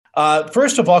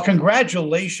First of all,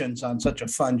 congratulations on such a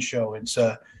fun show.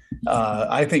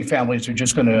 I think families are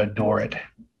just going to adore it.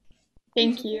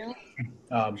 Thank you.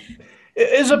 Um,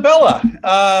 Isabella,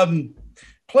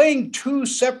 playing two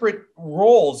separate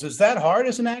roles, is that hard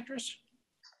as an actress?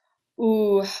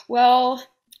 Ooh, well,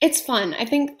 it's fun. I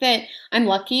think that I'm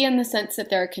lucky in the sense that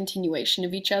they're a continuation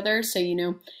of each other. So,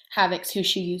 Havoc's who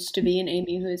she used to be and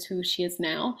Amy who is who she is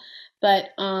now. But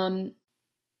I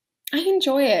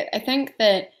enjoy it. I think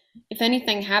that if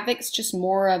anything, Havoc's just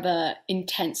more of a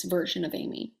intense version of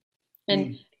Amy.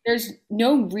 And there's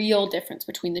no real difference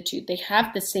between the two. They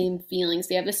have the same feelings,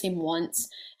 they have the same wants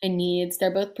and needs. They're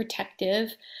both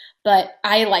protective, but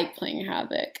I like playing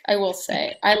Havoc. I will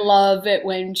say, I love it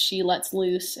when she lets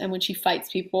loose and when she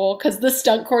fights people because the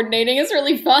stunt coordinating is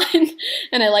really fun,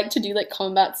 and I like to do like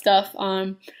combat stuff.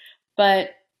 But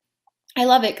I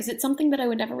love it because it's something that I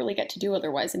would never really get to do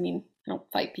otherwise. I mean, I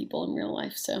don't fight people in real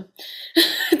life, so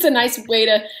it's a nice way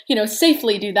to,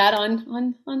 safely do that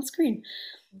on screen.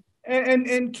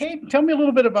 And Kate, tell me a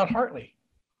little bit about Hartley.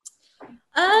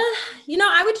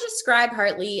 I would describe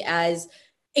Hartley as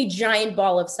a giant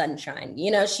ball of sunshine.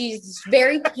 She's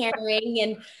very caring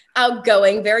and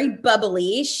outgoing, very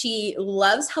bubbly. She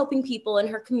loves helping people in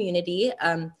her community.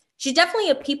 She's definitely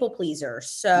a people pleaser.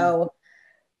 So,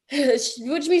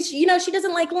 which means, she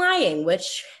doesn't like lying,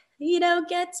 which,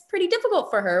 gets pretty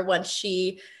difficult for her once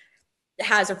she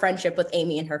has a friendship with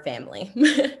Amy and her family.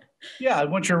 Yeah,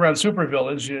 once you're around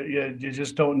supervillains, you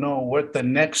just don't know what the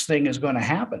next thing is going to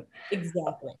happen.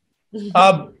 Exactly.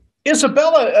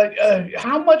 Isabella,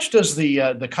 how much does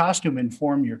the costume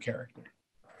inform your character?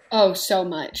 Oh, so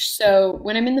much. So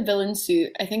when I'm in the villain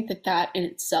suit, I think that in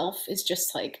itself is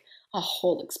just like a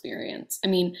whole experience. I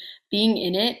mean, being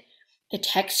in it, the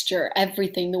texture,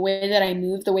 everything, the way that I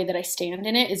move, the way that I stand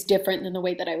in it is different than the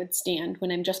way that I would stand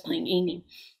when I'm just playing Amy.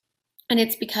 And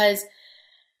it's because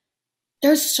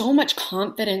there's so much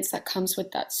confidence that comes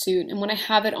with that suit. And when I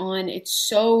have it on, it's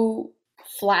so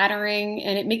flattering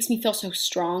and it makes me feel so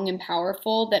strong and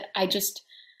powerful that I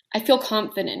feel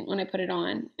confident when I put it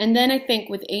on. And then I think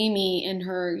with Amy in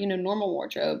her, normal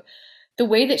wardrobe, the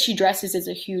way that she dresses is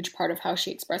a huge part of how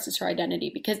she expresses her identity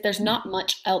because there's not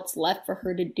much else left for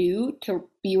her to do to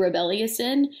be rebellious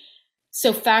in.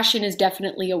 So fashion is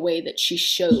definitely a way that she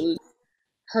shows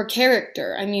her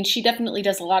character. I mean, she definitely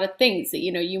does a lot of things that,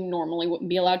 you normally wouldn't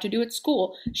be allowed to do at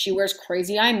school. She wears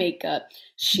crazy eye makeup.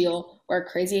 She'll wear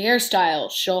crazy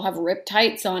hairstyle. She'll have ripped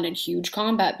tights on and huge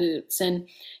combat boots. And,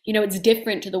 it's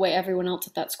different to the way everyone else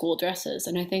at that school dresses.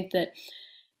 And I think that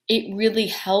it really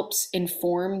helps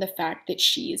inform the fact that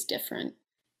she is different.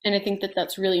 And I think that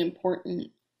that's really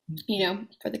important,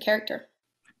 for the character.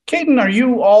 Kayden, are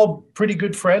you all pretty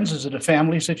good friends? Is it a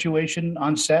family situation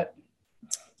on set?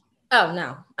 Oh,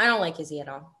 no, I don't like Izzy at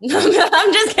all.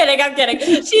 I'm just kidding. I'm kidding.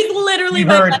 She's literally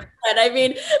my best friend. I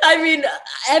mean,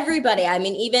 everybody. I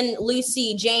mean, even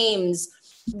Lucy, James,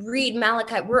 Reed,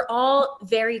 Malachi, we're all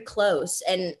very close.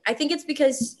 And I think it's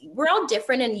because we're all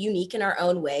different and unique in our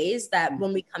own ways that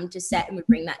when we come to set and we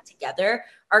bring that together,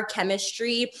 our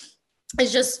chemistry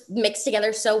is just mixed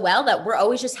together so well that we're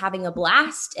always just having a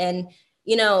blast. And,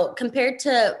 compared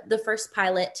to the first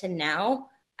pilot to now,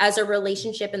 as a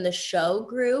relationship in the show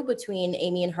grew between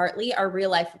Amy and Hartley, our real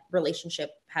life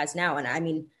relationship has now. And I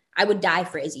mean, I would die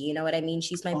for Izzy. You know what I mean?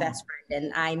 She's my best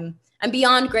friend. And I'm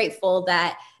beyond grateful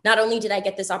that not only did I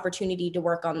get this opportunity to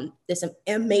work on this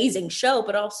amazing show,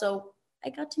 but also I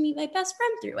got to meet my best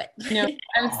friend through it.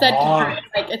 I've said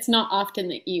it's not often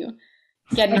that you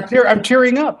get I'm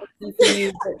tearing up. But,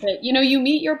 you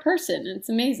meet your person and it's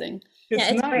amazing.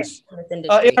 It's nice.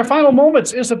 In our final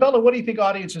moments, Isabella, what do you think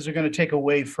audiences are going to take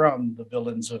away from The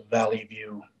Villains of Valley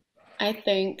View? I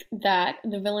think that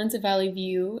The Villains of Valley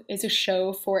View is a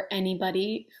show for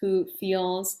anybody who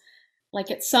feels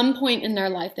like at some point in their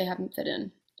life they haven't fit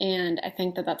in. And I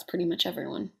think that that's pretty much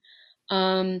everyone.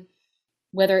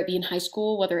 Whether it be in high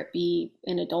school, whether it be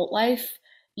in adult life,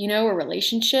 or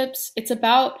relationships.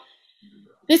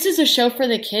 This is a show for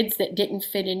the kids that didn't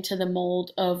fit into the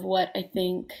mold of what I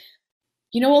think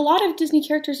a lot of Disney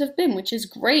characters have been, which is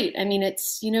great. I mean,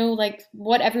 it's, like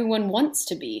what everyone wants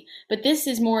to be. But this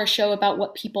is more a show about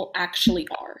what people actually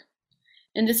are.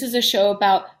 And this is a show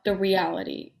about the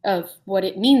reality of what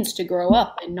it means to grow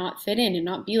up and not fit in and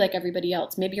not be like everybody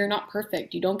else. Maybe you're not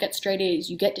perfect. You don't get straight A's.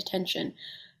 You get detention.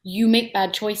 You make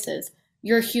bad choices.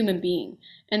 You're a human being.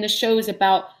 And the show is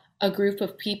about a group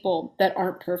of people that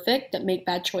aren't perfect, that make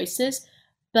bad choices,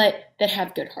 but that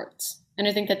have good hearts. And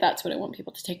I think that that's what I want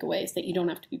people to take away is that you don't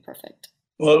have to be perfect.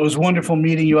 Well, it was wonderful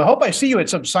meeting you. I hope I see you at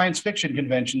some science fiction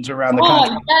conventions around the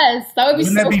country. Oh, yes. That would be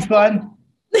Wouldn't that be fun?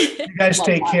 You guys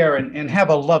take care and have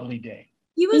a lovely day.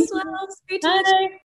 You as well. It's great to meet you. Bye.